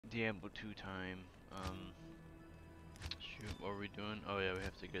Diablo 2 time. Shoot, what are we doing? Oh yeah, we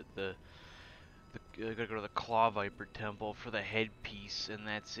have to get the gotta go to the Claw Viper Temple for the headpiece, and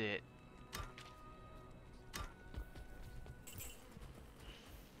that's it.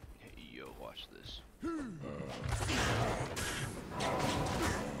 Hey, yo, watch this.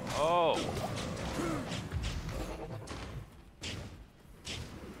 Oh!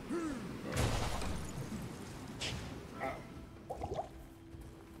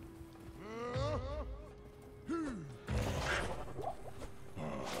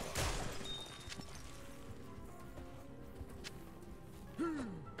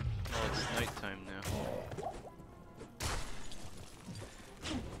 Oh, it's nighttime now.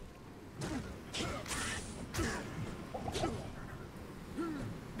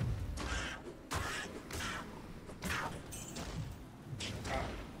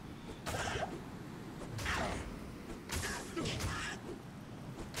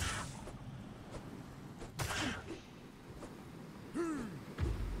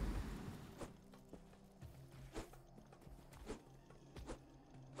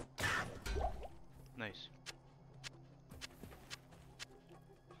 Nice.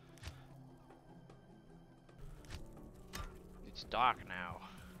 It's dark now.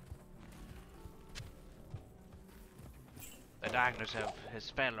 The darkness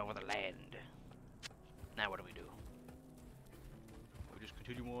has fell over the land. Now what do we do? We just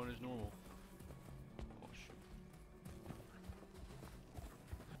continue on as normal. Oh shoot.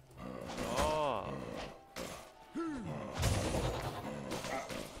 Oh.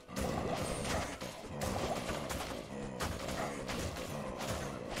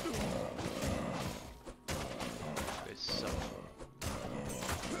 This sucks.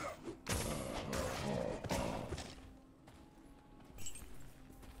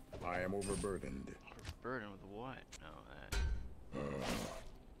 I am overburdened. Overburdened with what? No,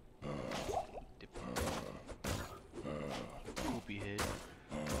 dip. Poopy head.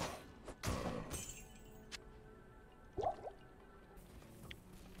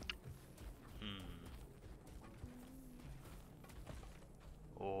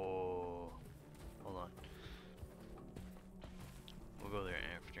 Oh, hold on. We'll go there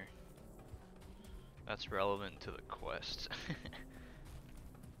after. That's relevant to the quest.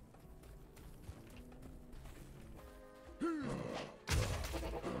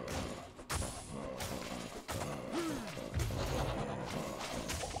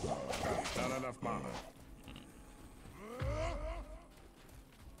 Not enough mana.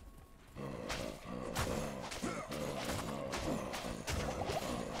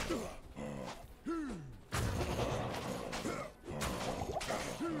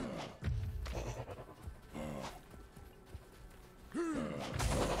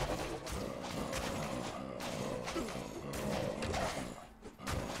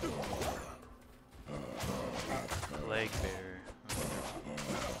 Plague bear.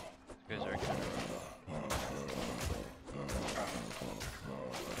 These guys are kind of.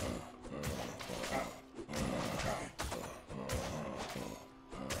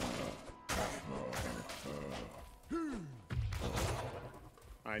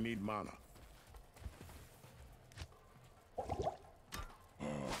 I need mana.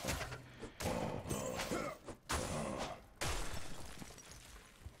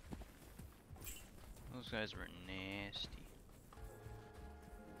 Those guys were nasty.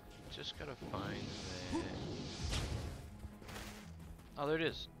 Just gotta find that. Oh, there it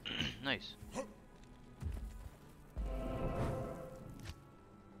is. Nice.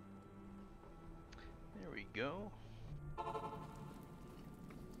 There we go.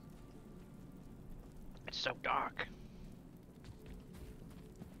 It's so dark.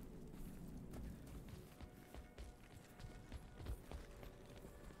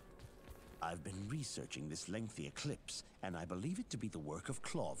 I've been researching this lengthy eclipse, and I believe it to be the work of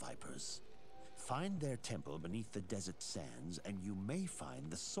claw vipers. Find their temple beneath the desert sands, and you may find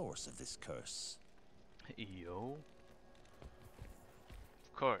the source of this curse. Yo.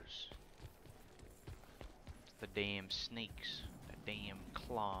 Of course. The damn snakes. The damn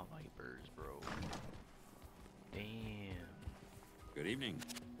claw vipers, bro. Damn. Good evening.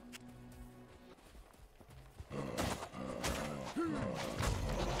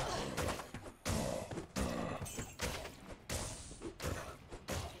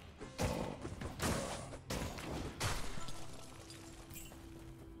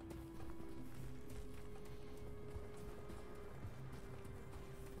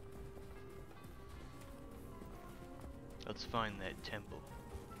 Let's find that temple.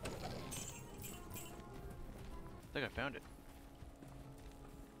 I think I found it.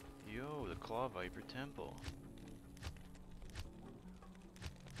 Yo, the Claw Viper Temple.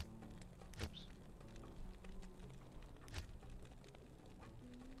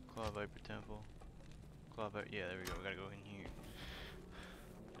 Claw Viper Temple. Claw Viper. Yeah, there we go. We gotta go in here.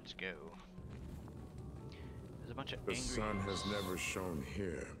 Let's go. There's a bunch of The angry. sun has never shone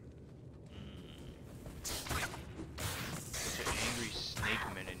here. Bunch of angry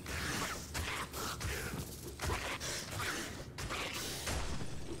snake men in here.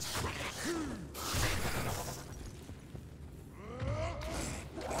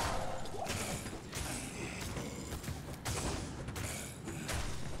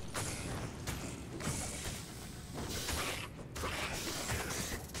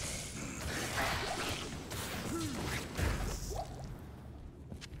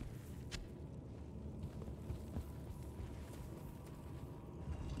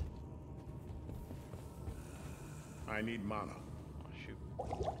 I need mana. Oh shoot.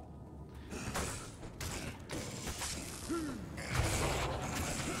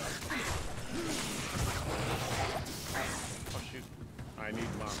 Oh shoot. I need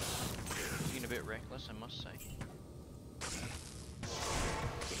mana. Being a bit reckless, I must say.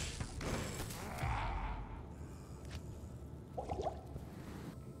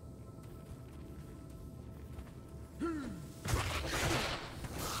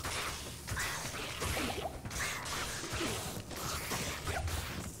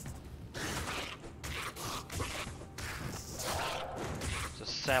 It's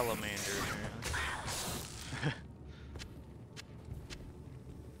a salamander, apparently.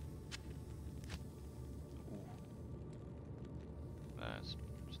 That's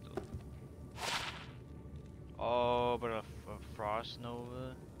still. Oh, but a frost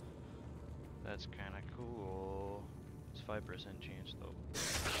nova. That's kind of cool. It's 5% chance though.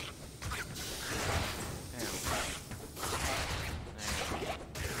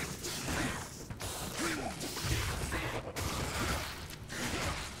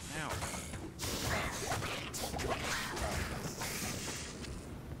 Damn.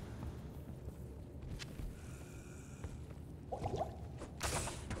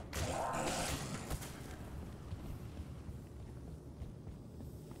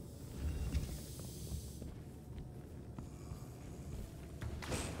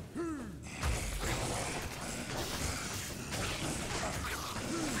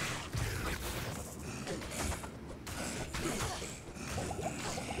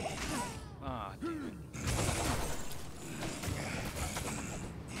 Ah, damn it.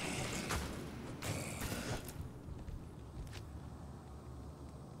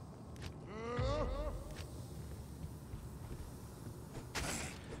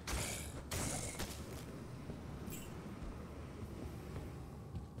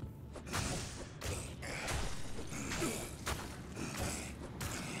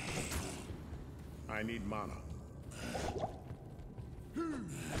 I need mana.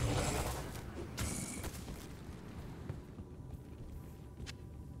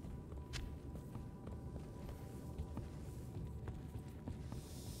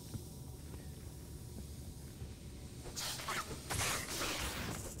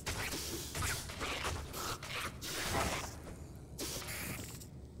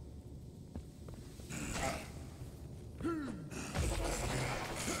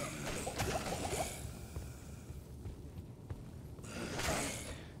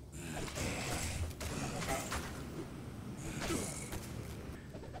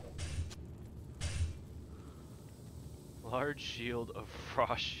 Large shield of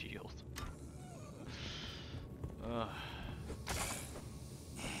frost shield. Ugh.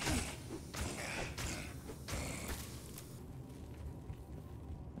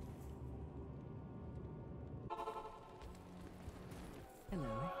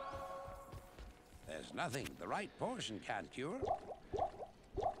 Hello. There's nothing the right portion can't cure.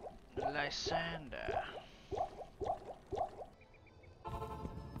 Lysander.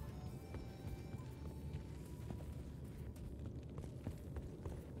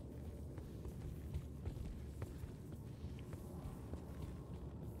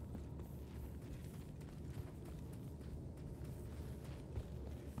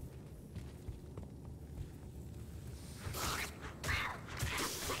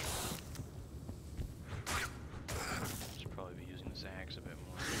 Should probably be using this axe a bit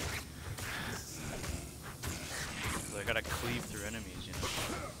more. So I gotta cleave through enemies, you know.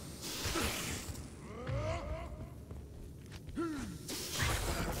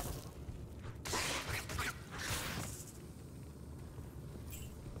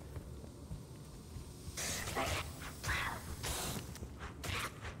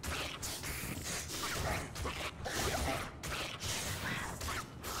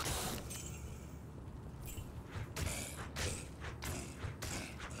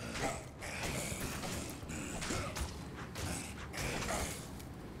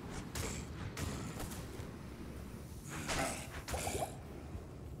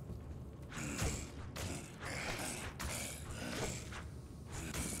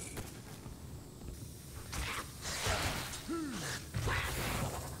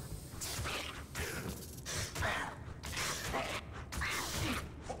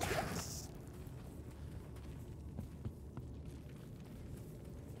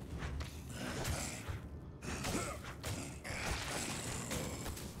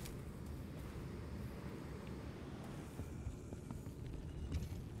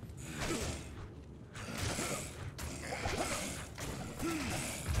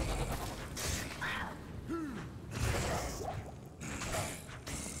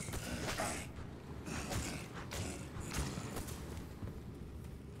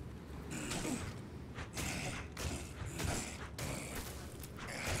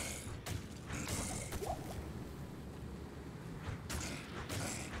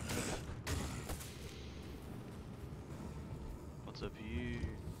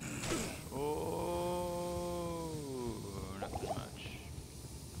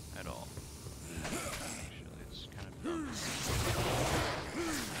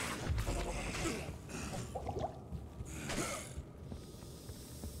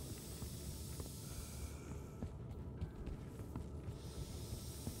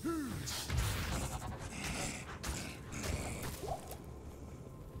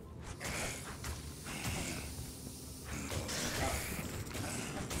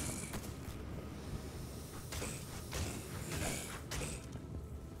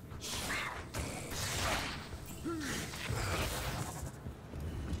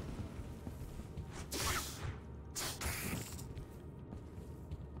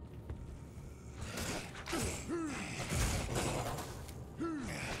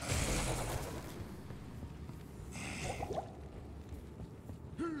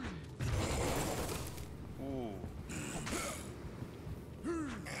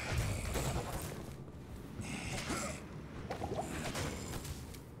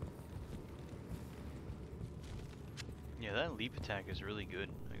 Yeah, that leap attack is really good,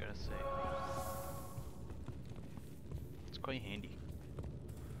 I gotta say. It's quite handy.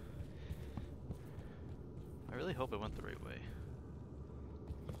 I really hope it went the right way.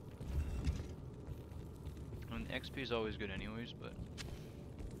 I mean, XP is always good anyways, but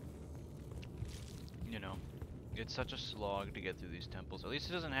you know, it's such a slog to get through these temples. At least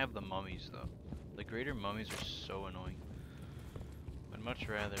it doesn't have the mummies though. The greater mummies are so annoying. I'd much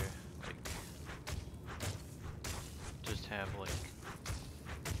rather like just have like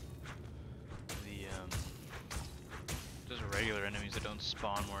the just regular enemies that don't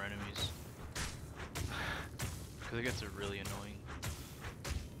spawn more enemies. Cause it gets really annoying.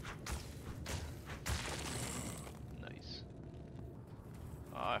 Nice.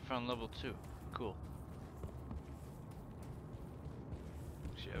 Oh, I found level 2. Cool.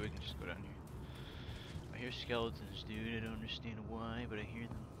 Yeah, we can just go down here. I hear skeletons, dude. I don't understand why, but I hear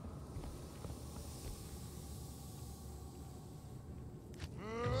them.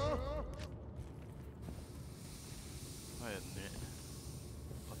 Wait a minute.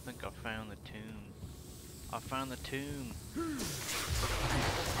 I think I found the tomb. I found the tomb.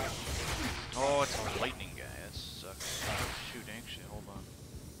 Oh, it's a lightning guy. That sucks. Oh, shoot, actually, hold on.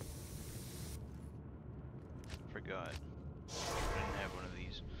 Forgot. I didn't have one of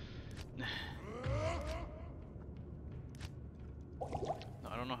these. No,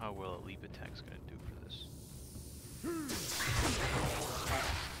 I don't know how well a leap attack's gonna do for this.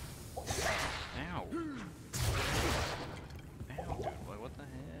 Ow! Ow, dude, what the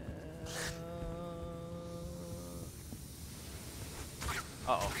hell?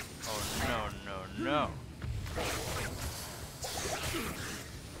 Uh-oh. Oh, no, no, no.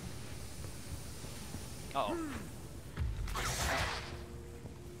 Uh-oh.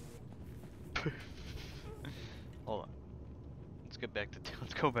 Hold on. Let's get back to town.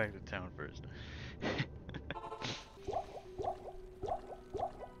 Let's go back to town first. I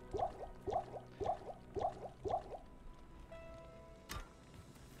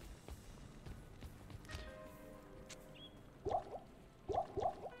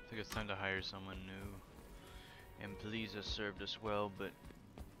think it's time to hire someone new. And please has served us well, but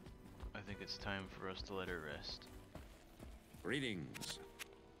I think it's time for us to let her rest. Greetings.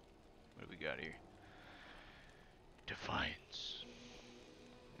 What do we got here? Defiance.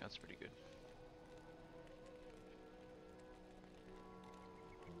 That's pretty good.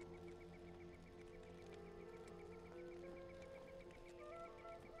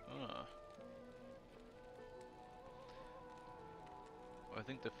 Well, I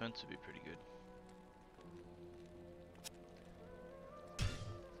think defense would be pretty good.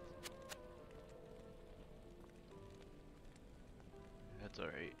 That's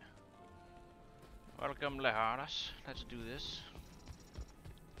alright. Welcome, Leharas. Let's do this.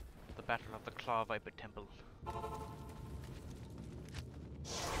 The Battle of the Claw Viper Temple. Oh,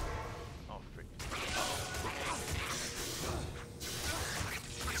 frick.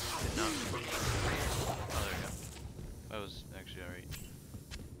 Did not. Oh, there we go. That was actually alright.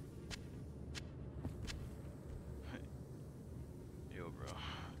 Yo, bro.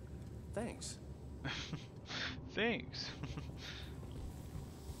 Thanks. Thanks.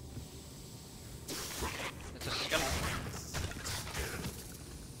 It's a skeleton.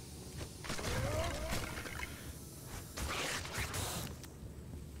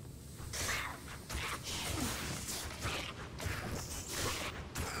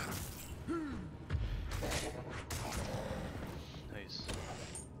 Nice.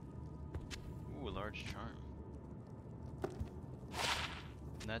 Ooh, a large charm.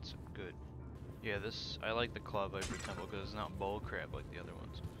 That's good. Yeah, this, I like the Claw Viper Temple because it's not bullcrap like the other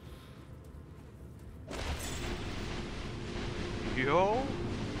ones. Yo!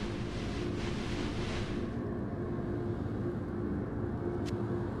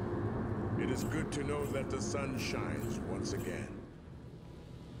 It is good to know that the sun shines once again.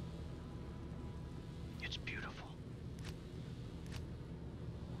 It's beautiful.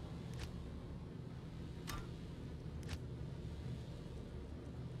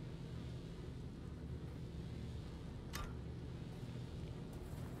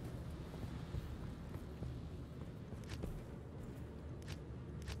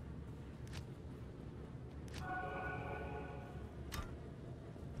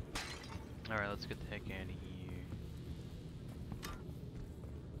 Alright, let's get the heck out of here.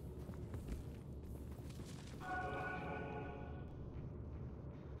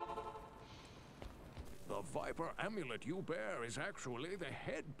 The Viper amulet you bear is actually the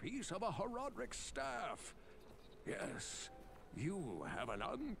headpiece of a Horodric staff. Yes, you have an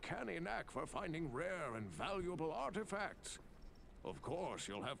uncanny knack for finding rare and valuable artifacts. Of course,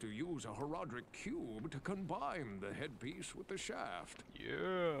 you'll have to use a Horodric cube to combine the headpiece with the shaft.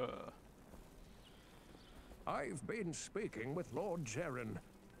 Yeah. I've been speaking with Lord Jeren,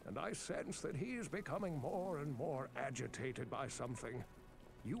 and I sense that he is becoming more and more agitated by something.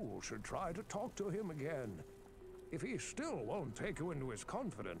 You should try to talk to him again. If he still won't take you into his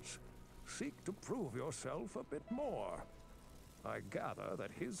confidence, seek to prove yourself a bit more. I gather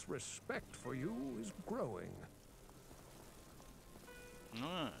that his respect for you is growing.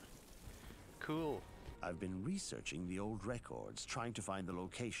 Ah, cool. I've been researching the old records, trying to find the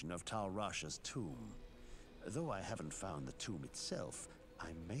location of Tal Rasha's tomb. Though I haven't found the tomb itself,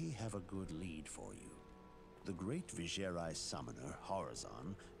 I may have a good lead for you. The great Vigerai summoner,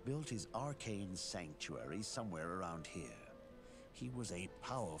 Horizon, built his arcane sanctuary somewhere around here. He was a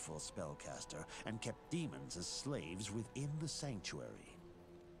powerful spellcaster and kept demons as slaves within the sanctuary.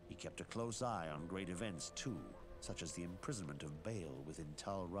 He kept a close eye on great events too, such as the imprisonment of Baal within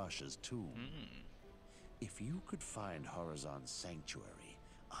Tal Rasha's tomb. If you could find Horizon's sanctuary,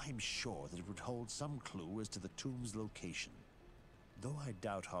 I'm sure that it would hold some clue as to the tomb's location. Though I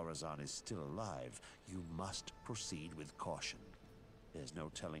doubt Horizon is still alive, you must proceed with caution. There's no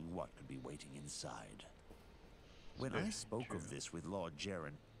telling what could be waiting inside. When I spoke of this with Lord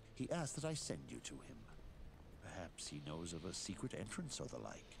Jeren, he asked that I send you to him. Perhaps he knows of a secret entrance or the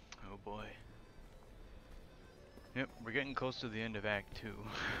like. Oh boy. Yep, we're getting close to the end of Act 2.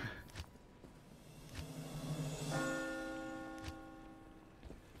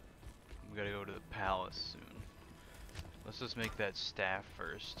 We gotta go to the palace soon. Let's just make that staff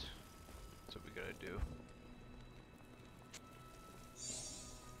first. That's what we gotta do.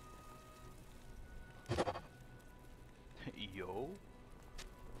 Yo,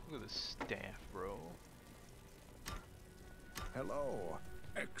 look at the staff, bro. Hello.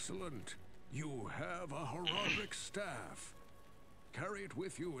 Excellent. You have a Horodric staff. Carry it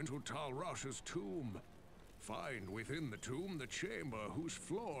with you into Tal Rasha's tomb. Find within the tomb the chamber whose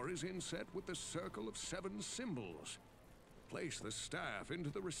floor is inset with the circle of 7 symbols. Place the staff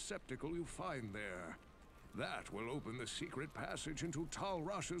into the receptacle you find there. That will open the secret passage into Tal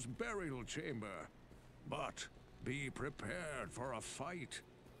Rasha's burial chamber. But be prepared for a fight.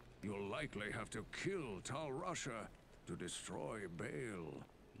 You'll likely have to kill Tal Rasha to destroy Baal.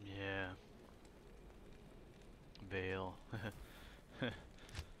 Yeah. Baal.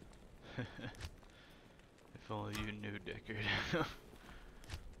 If only you knew, Deckard.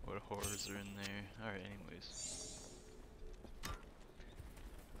 What horrors are in there. Alright, anyways.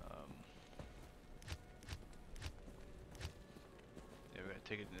 Yeah, we gotta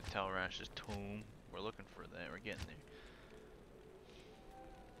take it to Tal Rasha's tomb. We're looking for that. We're getting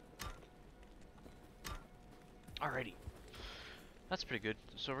there. Alrighty. That's pretty good.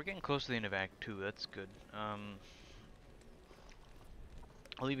 So we're getting close to the end of Act 2. That's good. I'll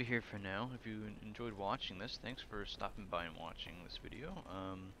leave it here for now. If you enjoyed watching this, thanks for stopping by and watching this video.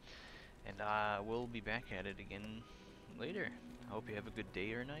 And I will be back at it again later. I hope you have a good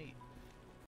day or night.